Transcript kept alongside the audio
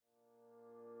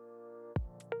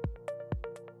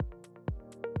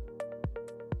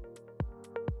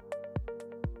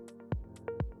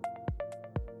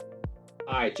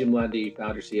Hi, Jim Lundy,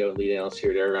 founder, CEO, and lead analyst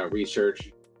here at Aragon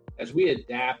Research. As we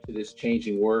adapt to this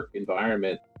changing work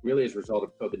environment, really as a result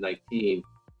of COVID-19,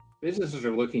 businesses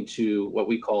are looking to what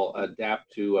we call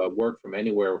adapt to a work from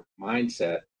anywhere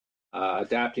mindset,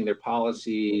 adapting their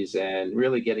policies and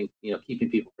really keeping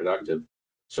people productive.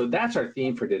 So that's our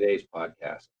theme for today's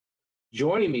podcast.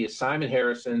 Joining me is Simon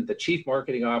Harrison, the Chief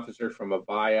Marketing Officer from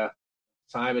Avaya.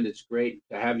 Simon, it's great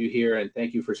to have you here, and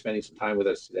thank you for spending some time with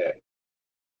us today.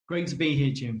 Great to be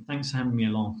here, Jim. Thanks for having me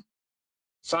along.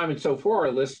 Simon, so for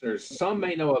our listeners, some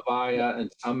may know Avaya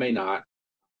and some may not.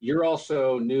 You're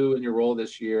also new in your role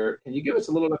this year. Can you give us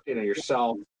a little update on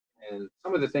yourself and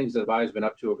some of the things that Avaya's been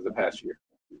up to over the past year?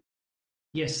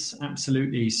 Yes,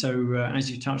 absolutely. So as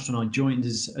you touched on, I joined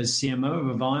as CMO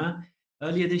of Avaya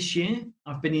earlier this year.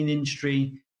 I've been in the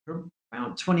industry for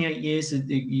about 28 years,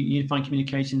 the unified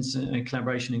communications and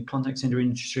collaboration and contact center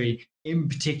industry in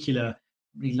particular,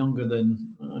 really longer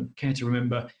than I care to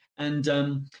remember. And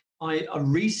I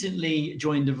recently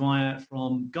joined Avaya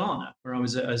from Ghana, where I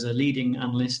was as a leading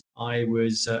analyst. I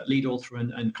was lead author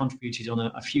and contributed on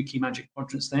a few key Magic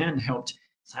Quadrants there and helped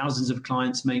thousands of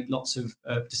clients make lots of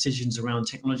decisions around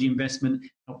technology investment,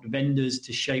 helped vendors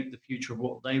to shape the future of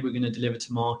what they were going to deliver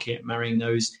to market, marrying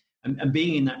those and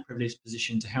being in that privileged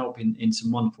position to help in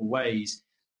some wonderful ways.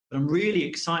 But I'm really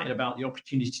excited about the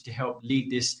opportunity to help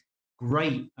lead this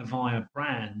great Avaya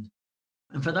brand.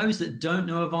 And for those that don't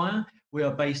know Avaya, we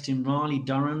are based in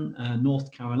Raleigh-Durham,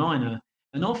 North Carolina,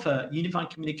 and offer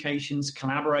unified communications,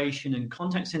 collaboration, and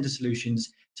contact center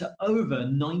solutions to over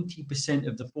 90%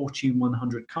 of the Fortune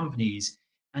 100 companies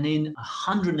and in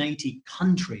 180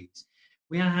 countries.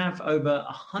 We have over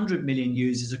 100 million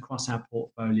users across our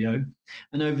portfolio,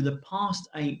 and over the past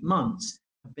 8 months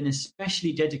have been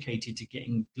especially dedicated to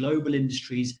getting global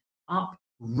industries up,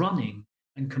 running,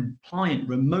 and compliant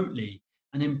remotely,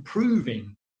 and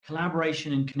improving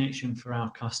collaboration and connection for our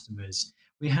customers.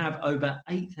 We have over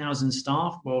 8,000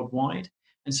 staff worldwide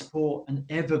and support an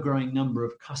ever-growing number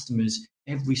of customers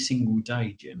every single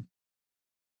day, Jim.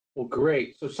 Well,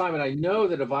 great. So, Simon, I know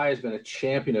that Avaya has been a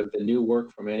champion of the new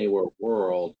work from anywhere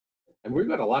world, and we've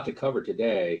got a lot to cover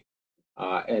today,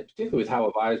 and particularly with how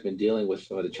Avaya has been dealing with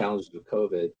some of the challenges of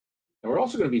COVID. And we're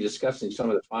also going to be discussing some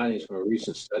of the findings from a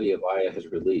recent study Avaya has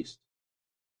released.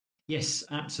 Yes,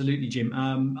 absolutely, Jim.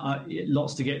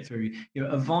 Lots to get through.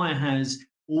 Avaya has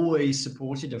always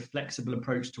supported a flexible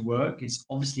approach to work. It's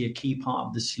obviously a key part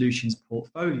of the solutions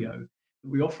portfolio that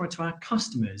we offer to our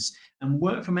customers, and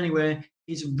work from anywhere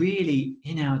is really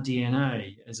in our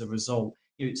DNA as a result.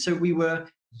 So we were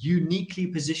uniquely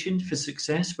positioned for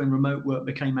success when remote work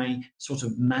became a sort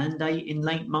of mandate in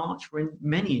late March for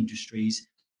many industries,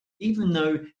 even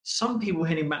though some people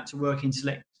heading back to work in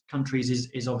select countries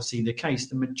is obviously the case.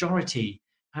 The majority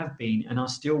have been and are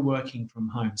still working from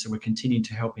home. So we're continuing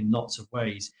to help in lots of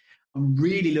ways. I'm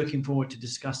really looking forward to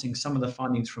discussing some of the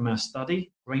findings from our study,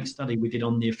 great study we did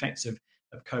on the effects of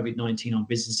COVID-19 on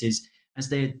businesses as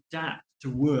they adapt to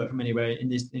work from anywhere in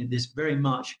this very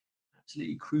much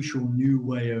absolutely crucial new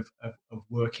way of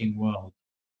working world.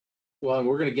 Well, and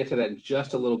we're going to get to that in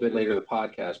just a little bit later in the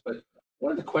podcast. But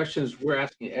one of the questions we're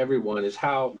asking everyone is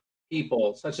how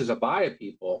people, such as Avaya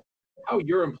people, how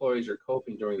your employees are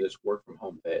coping during this work from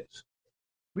home phase.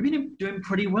 We've been doing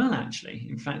pretty well, actually.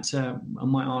 In fact, I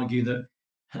might argue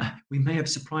that we may have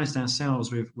surprised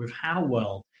ourselves with how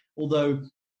well, although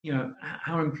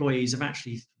our employees have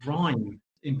actually thrived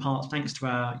in part thanks to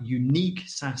our unique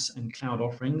SaaS and cloud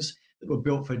offerings that were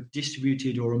built for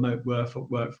distributed or remote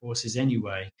workforces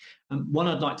anyway. One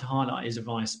I'd like to highlight is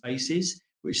Avaya Spaces,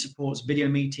 which supports video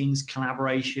meetings,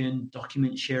 collaboration,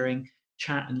 document sharing,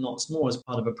 chat, and lots more as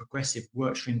part of a progressive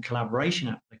workstream collaboration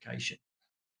application.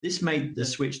 This made the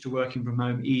switch to working from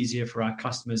home easier for our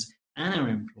customers and our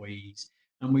employees,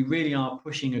 and we really are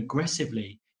pushing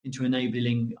aggressively into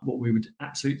enabling what we would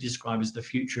absolutely describe as the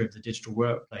future of the digital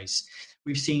workplace.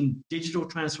 We've seen digital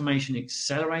transformation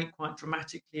accelerate quite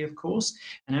dramatically, of course,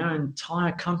 and our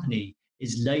entire company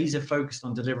is laser focused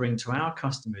on delivering to our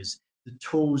customers the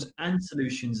tools and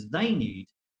solutions they need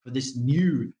for this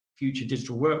new future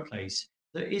digital workplace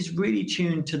that is really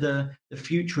tuned to the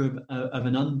future of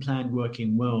an unplanned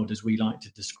working world, as we like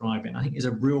to describe it. And I think it's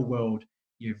a real world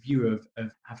view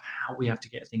of how we have to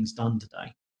get things done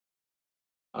today.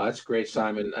 That's great,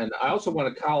 Simon. And I also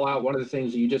want to call out one of the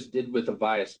things that you just did with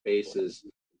Avaya Spaces.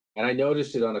 And I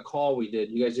noticed it on a call we did.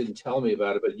 You guys didn't tell me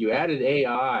about it, but you added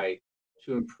AI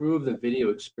to improve the video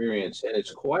experience. And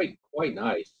it's quite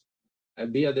nice.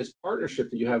 And via this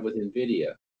partnership that you have with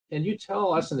NVIDIA. Can you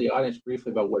tell us and the audience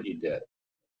briefly about what you did?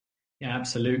 Yeah,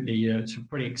 absolutely. It's a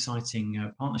pretty exciting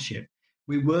partnership.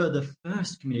 We were the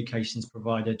first communications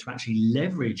provider to actually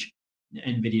leverage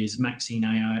NVIDIA's Maxine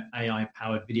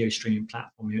AI-powered video streaming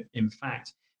platform, in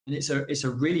fact. And it's a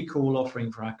really cool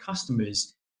offering for our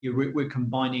customers. We're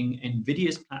combining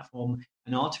NVIDIA's platform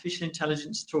and artificial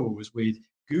intelligence tools with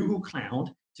Google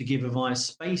Cloud to give Avaya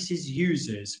Spaces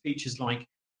users features like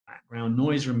background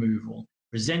noise removal,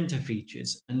 presenter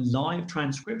features, and live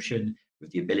transcription with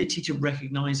the ability to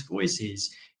recognize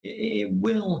voices. It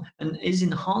will and is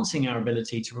enhancing our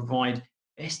ability to provide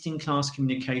best-in-class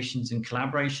communications and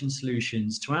collaboration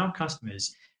solutions to our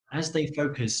customers as they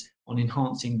focus on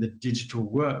enhancing the digital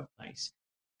workplace.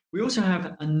 We also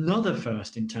have another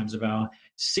first in terms of our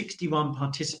 61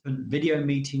 participant video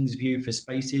meetings view for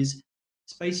Spaces.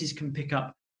 Spaces can pick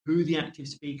up who the active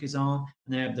speakers are,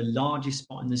 and they have the largest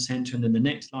spot in the center, and then the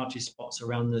next largest spots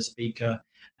around the speaker.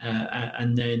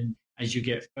 And then as you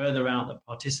get further out, the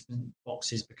participant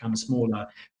boxes become smaller,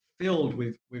 filled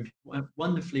with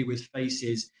wonderfully with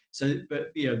faces. So,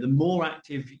 but the more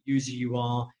active user you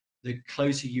are, the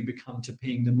closer you become to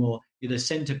being the more the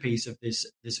centerpiece of this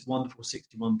wonderful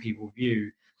 61 people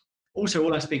view. Also,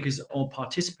 all our speakers or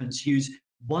participants use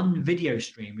one video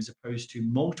stream as opposed to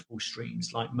multiple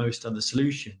streams like most other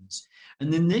solutions.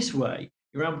 And in this way,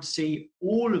 you're able to see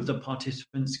all of the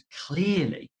participants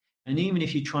clearly. And even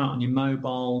if you try it on your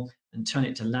mobile and turn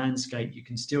it to landscape, you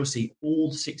can still see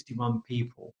all 61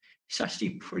 people. It's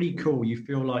actually pretty cool. You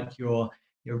feel like you're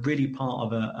really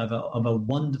part of a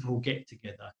wonderful get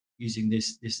together using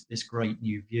this great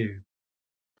new view.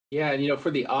 Yeah, and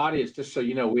for the audience, just so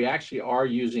you know, we actually are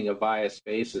using Avaya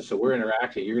Spaces, so we're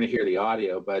interacting. You're going to hear the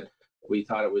audio, but we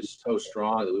thought it was so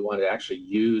strong that we wanted to actually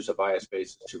use Avaya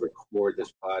Spaces to record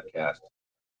this podcast.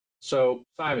 So,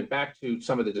 Simon, back to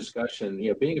some of the discussion.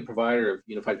 Being a provider of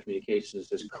unified communications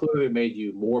has clearly made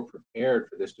you more prepared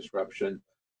for this disruption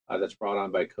that's brought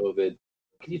on by COVID.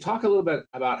 Can you talk a little bit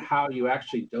about how you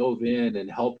actually dove in and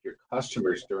helped your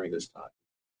customers during this time?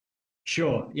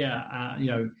 Sure. Yeah.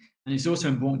 And it's also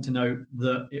important to note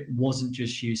that it wasn't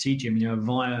just UC, Jim.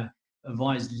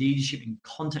 Avaya's leadership in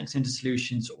contact center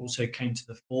solutions also came to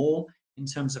the fore in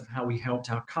terms of how we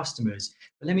helped our customers.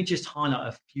 But let me just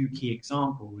highlight a few key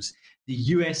examples. The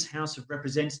US House of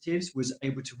Representatives was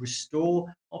able to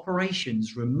restore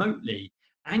operations remotely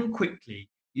and quickly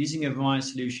using Avaya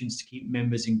solutions to keep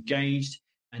members engaged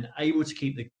and able to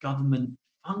keep the government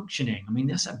functioning. I mean,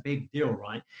 that's a big deal,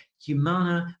 right?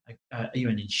 Humana, an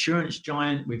insurance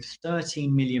giant with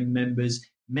 13 million members,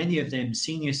 many of them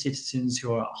senior citizens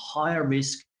who are at higher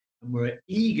risk and were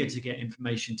eager to get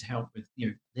information to help with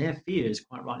their fears,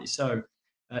 quite rightly so,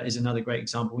 is another great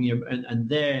example. And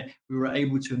there we were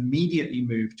able to immediately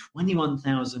move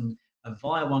 21,000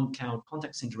 Avaya One Cloud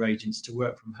contact center agents to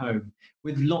work from home,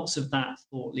 with lots of that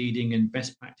thought leading and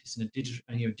best practice and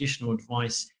additional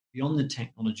advice beyond the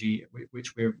technology,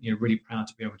 which we're really proud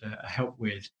to be able to help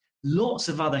with. Lots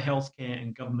of other healthcare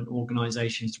and government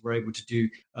organizations were able to do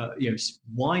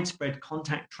widespread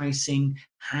contact tracing,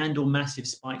 handle massive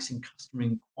spikes in customer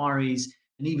inquiries,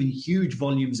 and even huge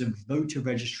volumes of voter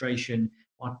registration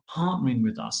by partnering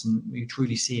with us. And we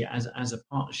truly see it as a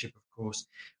partnership, of course.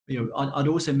 I'd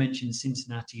also mention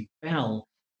Cincinnati Bell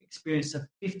experienced a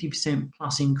 50%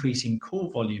 plus increase in call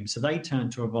volume. So they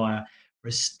turned to Avaya for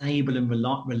a stable and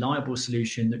reliable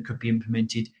solution that could be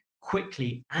implemented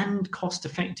quickly and cost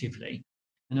effectively.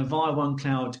 And Avaya One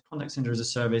Cloud Contact Center as a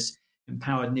Service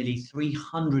empowered nearly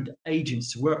 300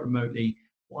 agents to work remotely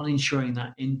while ensuring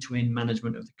that end-to-end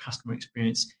management of the customer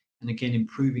experience and again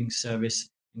improving service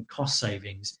and cost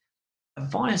savings.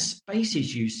 Avaya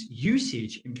Spaces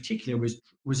usage in particular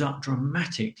was up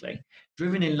dramatically,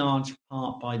 driven in large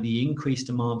part by the increased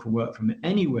demand for work from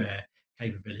anywhere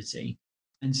capability.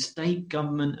 And state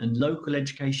government and local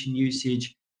education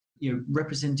usage,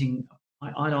 representing,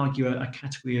 I'd argue, a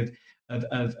category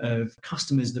of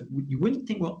customers that you wouldn't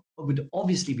think would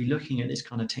obviously be looking at this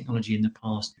kind of technology in the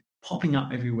past, popping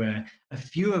up everywhere. A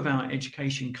few of our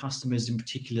education customers in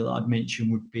particular that I'd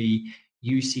mention would be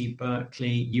UC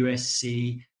Berkeley,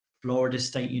 USC, Florida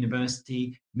State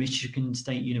University, Michigan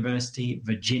State University,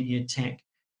 Virginia Tech,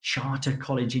 Charter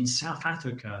College in South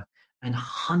Africa, and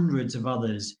hundreds of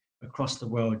others across the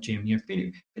world, Jim.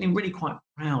 Feeling really quite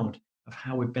proud of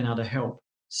how we've been able to help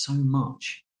so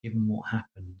much given what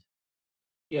happened.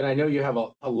 Yeah, and I know you have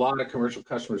a lot of commercial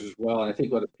customers as well. And I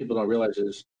think what people don't realize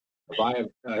is Avaya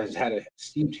has had a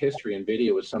steeped history in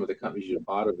video with some of the companies you've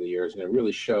bought over the years, and it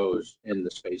really shows in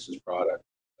the Spaces product.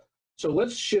 So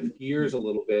let's shift gears a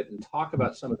little bit and talk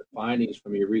about some of the findings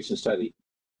from your recent study.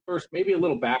 First, maybe a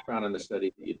little background on the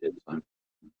study that you did, Simon.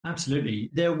 Absolutely.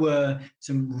 There were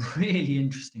some really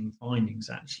interesting findings,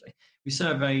 actually. We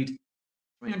surveyed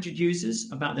 300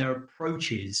 users about their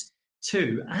approaches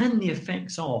to and the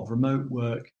effects of remote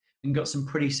work and got some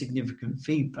pretty significant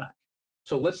feedback.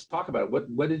 So let's talk about it.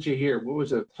 What did you hear? What was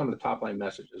some of the top line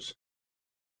messages?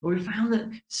 Well, we found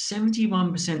that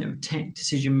 71% of tech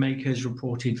decision makers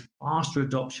reported faster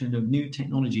adoption of new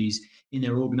technologies in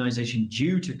their organization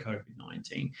due to COVID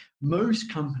 19.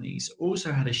 Most companies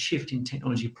also had a shift in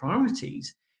technology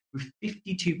priorities, with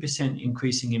 52%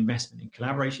 increasing investment in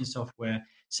collaboration software,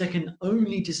 second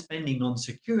only to spending on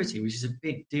security, which is a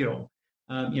big deal.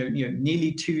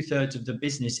 Nearly two-thirds of the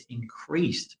business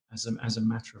increased as a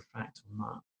matter of fact on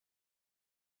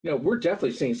that. We're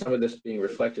definitely seeing some of this being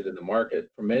reflected in the market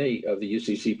for many of the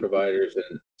UCC providers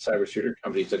and cybersecurity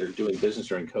companies that are doing business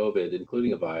during COVID,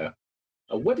 including Avaya.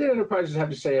 What did enterprises have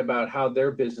to say about how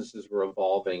their businesses were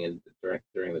evolving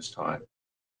during this time?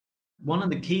 One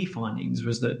of the key findings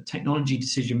was that technology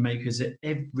decision makers at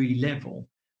every level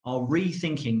are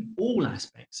rethinking all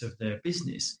aspects of their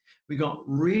business. We got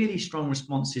really strong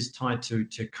responses tied to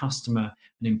customer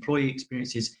and employee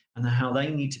experiences and how they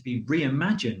need to be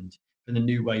reimagined for the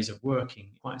new ways of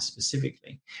working, quite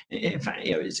specifically. In fact,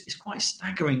 it's quite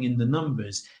staggering in the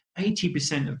numbers.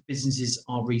 80% of businesses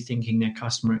are rethinking their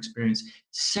customer experience,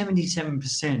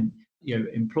 77%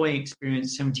 employee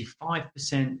experience,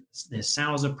 75% their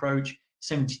sales approach,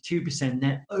 72%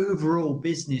 their overall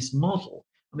business model.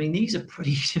 I mean, these are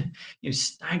pretty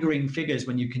staggering figures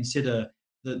when you consider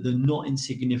the not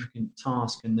insignificant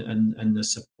task and the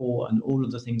support and all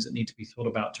of the things that need to be thought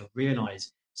about to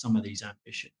realize some of these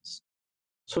ambitions.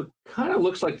 So it kind of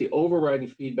looks like the overriding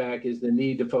feedback is the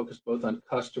need to focus both on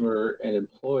customer and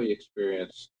employee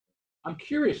experience. I'm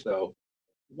curious though,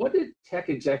 what did tech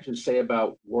executives say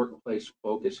about workplace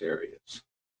focus areas?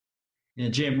 Yeah,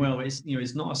 Jim. Well, it's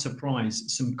not a surprise.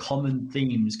 Some common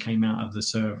themes came out of the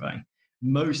survey.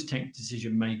 Most tech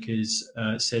decision makers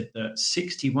said that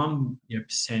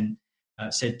 61%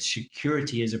 said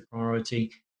security is a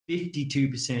priority.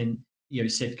 52%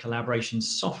 said collaboration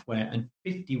software, and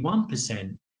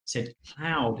 51% said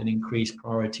cloud an increased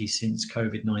priority since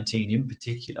COVID-19 in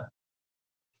particular.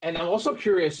 And I'm also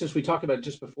curious, since we talked about it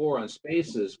just before on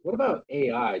spaces, what about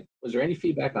AI? Was there any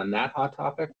feedback on that hot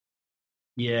topic?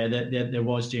 Yeah, there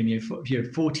was, Jim.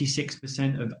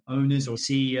 46% of owners or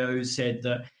CEOs said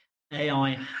that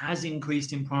AI has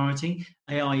increased in priority.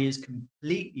 AI is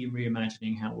completely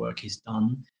reimagining how work is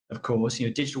done. Of course,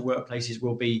 digital workplaces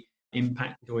will be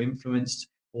impacted or influenced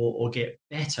or get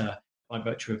better by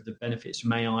virtue of the benefits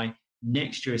from AI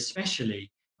next year,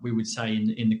 especially, we would say,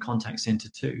 in the contact center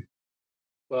too.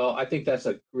 Well, I think that's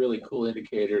a really cool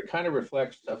indicator. It kind of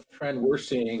reflects a trend we're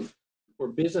seeing where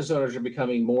business owners are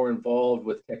becoming more involved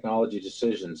with technology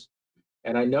decisions.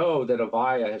 And I know that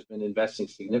Avaya has been investing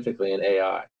significantly in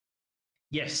AI.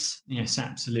 Yes,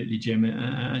 absolutely, Jim.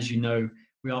 As you know,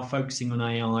 we are focusing on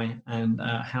AI and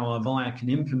how Avaya can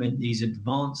implement these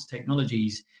advanced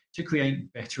technologies to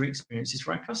create better experiences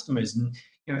for our customers. And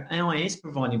AI is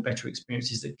providing better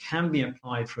experiences that can be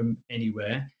applied from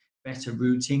anywhere, better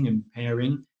routing and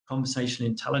pairing, conversational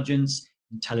intelligence,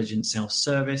 intelligent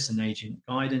self-service, and agent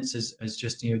guidance, as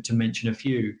just to mention a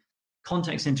few.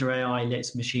 Contact center AI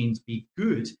lets machines be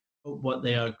good at what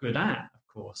they are good at,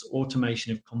 of course,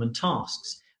 automation of common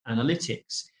tasks,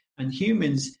 analytics, and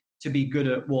humans to be good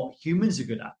at what humans are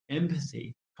good at,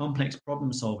 empathy, complex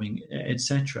problem solving,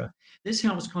 etc. This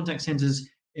helps contact centers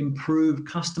improve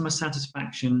customer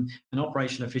satisfaction and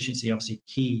operational efficiency, obviously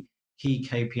key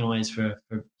KPIs for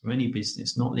any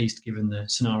business, not least given the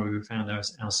scenario we found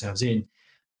ourselves in.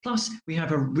 Plus, we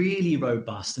have a really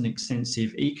robust and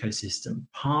extensive ecosystem,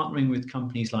 partnering with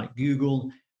companies like Google,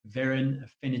 Verint,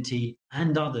 Affinity,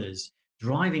 and others,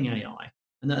 driving AI,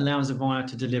 and that allows Avaya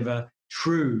to deliver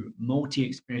true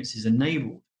multi-experiences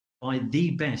enabled by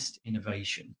the best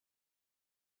innovation.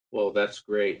 Well, that's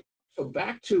great. So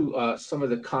back to some of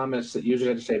the comments that you usually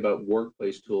have to say about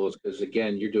workplace tools, because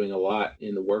again, you're doing a lot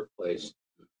in the workplace.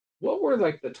 What were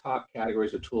like the top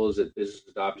categories of tools that business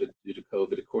adopted due to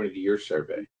COVID, according to your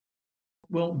survey?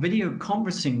 Well, video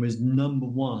conferencing was number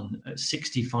one at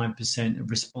 65%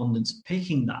 of respondents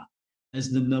picking that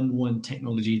as the number one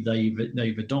technology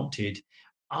they've adopted.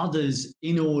 Others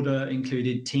in order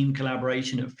included team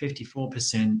collaboration at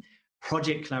 54%,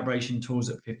 project collaboration tools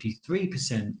at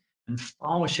 53%, and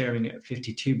file sharing at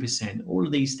 52%. All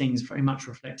of these things very much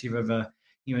reflective of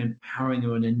empowering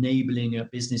or enabling a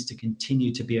business to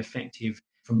continue to be effective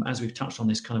from, as we've touched on,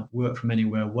 this kind of work from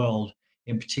anywhere world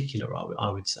in particular, I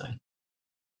would say.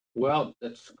 Well,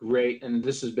 that's great. And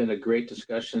this has been a great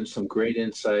discussion, some great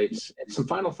insights. And some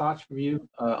final thoughts from you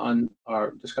on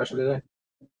our discussion today?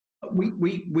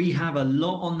 We have a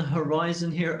lot on the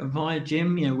horizon here at Avaya,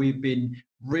 Jim. We've been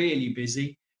really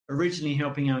busy, originally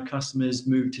helping our customers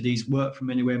move to these work from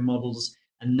anywhere models,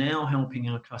 and now helping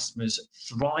our customers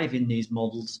thrive in these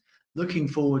models. Looking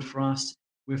forward for us,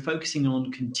 we're focusing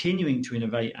on continuing to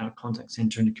innovate our contact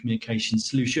center and communication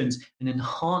solutions and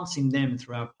enhancing them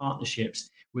through our partnerships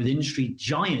with industry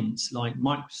giants like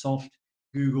Microsoft,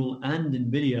 Google, and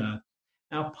NVIDIA.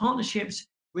 Our partnerships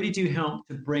really do help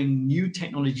to bring new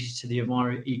technologies to the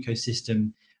Avaya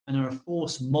ecosystem and are a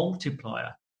force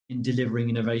multiplier in delivering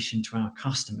innovation to our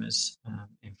customers,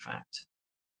 in fact.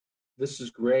 This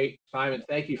is great. Simon,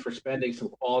 thank you for spending some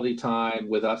quality time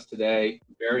with us today.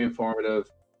 Very informative.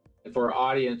 And for our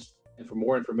audience and for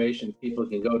more information, people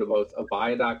can go to both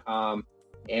avaya.com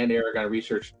and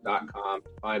aragonresearch.com to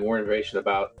find more information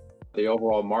about the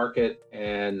overall market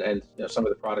and some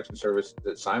of the products and services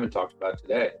that Simon talked about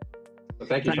today. So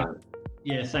thank you, Simon.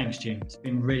 Yeah, thanks, Jim. It's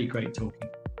been really great talking.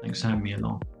 Thanks for having me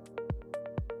along.